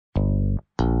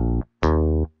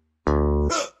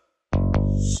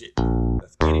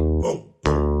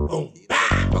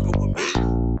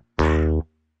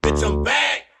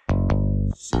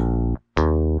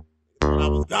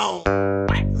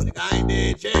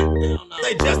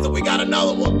Say Jester, we got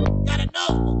another one.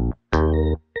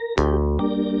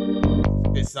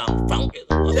 It sound funky.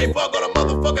 They fuck on a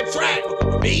motherfucking track.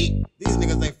 With me? These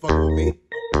niggas ain't fucking with me.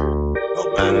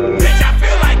 Nobody. Bitch, I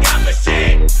feel like I'm the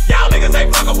shit. Y'all niggas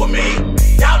ain't fucking with me.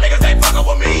 Y'all niggas ain't fucking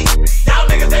with me. Y'all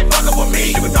niggas ain't fucking with me.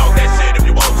 You can talk that shit if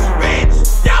you want to, bitch.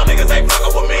 Y'all niggas ain't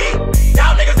fucking with me.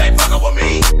 Y'all niggas ain't fucking with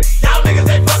me. Y'all niggas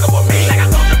ain't fucking with me. Like I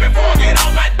told you before, get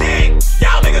on my dick.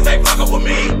 Y'all niggas ain't fucking with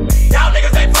me. Y'all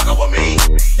niggas ain't fucking with me.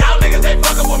 Y'all niggas ain't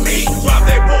fucking with me. Drop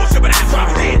that bullshit, but I drop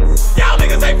hits. Y'all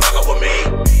niggas ain't fucking with me.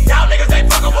 Y'all niggas ain't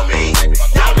fucking with me.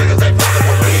 Y'all niggas ain't fucking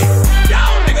with me.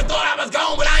 Y'all niggas thought I was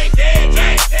gone, but I ain't dead.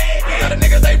 These other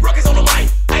niggas ain't rookies on the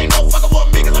mic. Ain't no fucking with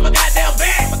me, cause I'm a goddamn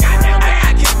vet.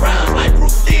 I keep rhymes like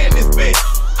Bruce Lee in this bitch.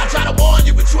 I try to warn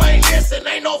you, but you ain't listen.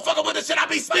 Ain't no fucking with the shit I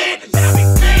be spitting.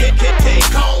 King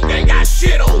Kong ain't got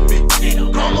shit on me.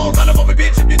 Come on, run up on me,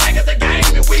 bitch, if you think it's a game,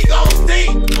 and we gon' see.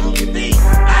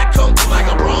 I come through like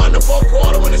a bra in the fourth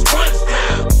quarter when it's crunch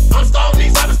time. I'm starving,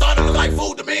 these rappers starting to look like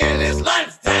food to me, and it's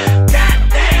lunchtime.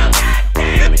 Goddamn,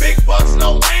 them big bucks,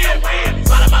 no wham.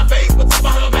 Slide on my face, but top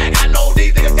behind my back, I know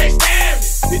these niggas can't stand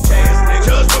me. Bitch ass nigga,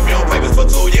 just put me on papers for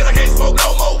 2 years, I can't smoke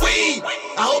no more weed.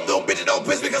 I hope them bitches don't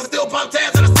piss me, cause I still pump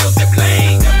tabs and I still sip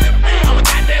lean. I'm a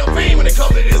goddamn fiend when it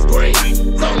comes to this green.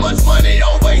 So much money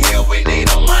over here, we need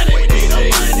no money.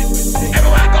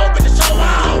 Everywhere I go, bitches show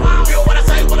out. Feel what I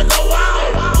say, wanna go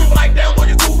out. People like them, boy,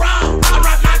 you too raw. I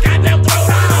rock my goddamn throat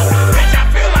out. Bitch, I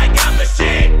feel like I'm the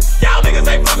shit. Y'all niggas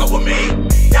ain't fucking with me.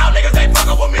 Y'all niggas ain't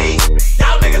fucking with me.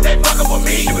 Y'all niggas ain't fucking with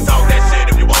me. You can talk that shit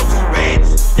if you want to, bitch.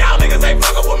 Y'all niggas ain't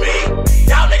fucking with me.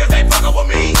 Y'all niggas ain't fucking with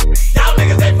me. Y'all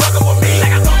niggas ain't fucking with me.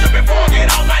 Like I told you before, get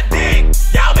on my dick.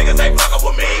 Y'all niggas ain't fucking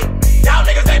with me. Y'all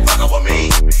niggas ain't fucking with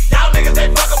me. Y'all niggas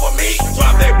ain't fucking with me.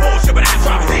 Drop that bullshit, but I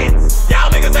drop hits.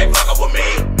 Y'all niggas ain't fucking with me.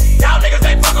 Y'all niggas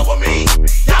ain't fucking with me.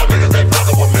 Y'all niggas ain't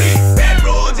fucking with me. Bad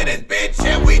rules in this bitch,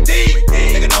 and we deep.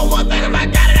 Nigga know one thing, if I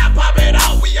got it, I pop it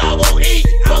off. We all gon' eat.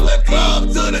 From the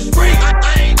club to the street,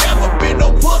 I ain't never been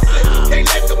no pussy. Can't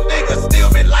let them niggas steal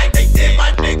me like they did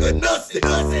my nigga Nussy.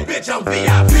 Bitch, I'm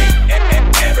VIP.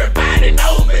 Everybody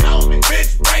know me.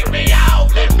 Bitch, break me out.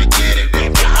 Let me get it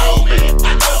if you hold me.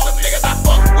 I know some niggas I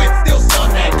fuck with still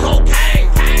suck that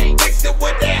cocaine. Mix it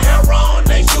with that heroin,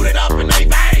 they shoot it up and they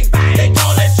bang. They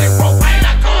call that shit propane,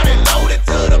 I call it loaded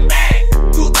to the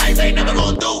max. 2 things they never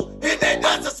gon' do, hit that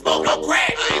dust and smoke no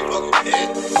crack. I ain't fucking with it.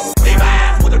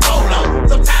 Levi's with the Rolo,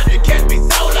 sometimes you catch me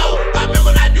solo. I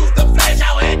remember when I used to flash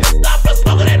out, had to stop for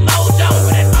smoking that mojo.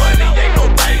 Money ain't no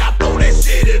thing, I blow that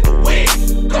shit in the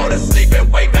wind. Go to sleep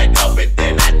and wake back up and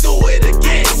then I do it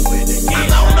again.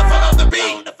 I'm on the fuck up the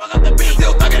beat,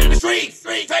 still thugging in the streets.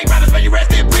 Fake rappers, man, you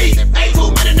rest in peace. Ain't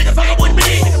too many niggas fucking with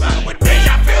me. Bitch,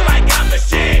 I feel like I'm the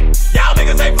shit. Y'all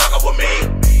niggas ain't fucking with me.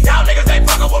 Y'all niggas ain't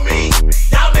fucking with me.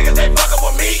 Y'all niggas ain't fucking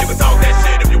with me. You can talk that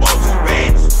shit if you want to,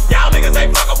 bitch. Y'all niggas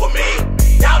ain't fucking with me.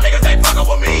 Y'all niggas ain't fucking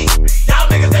with me. Y'all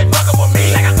niggas ain't fucking with me.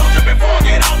 Like I told you before,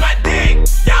 get on my dick.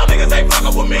 Y'all niggas ain't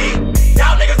fucking with me.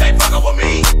 Y'all niggas ain't fucking with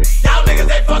me. Y'all niggas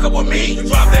ain't fucking with me.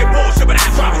 Drop that bullshit, but I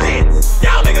drop it.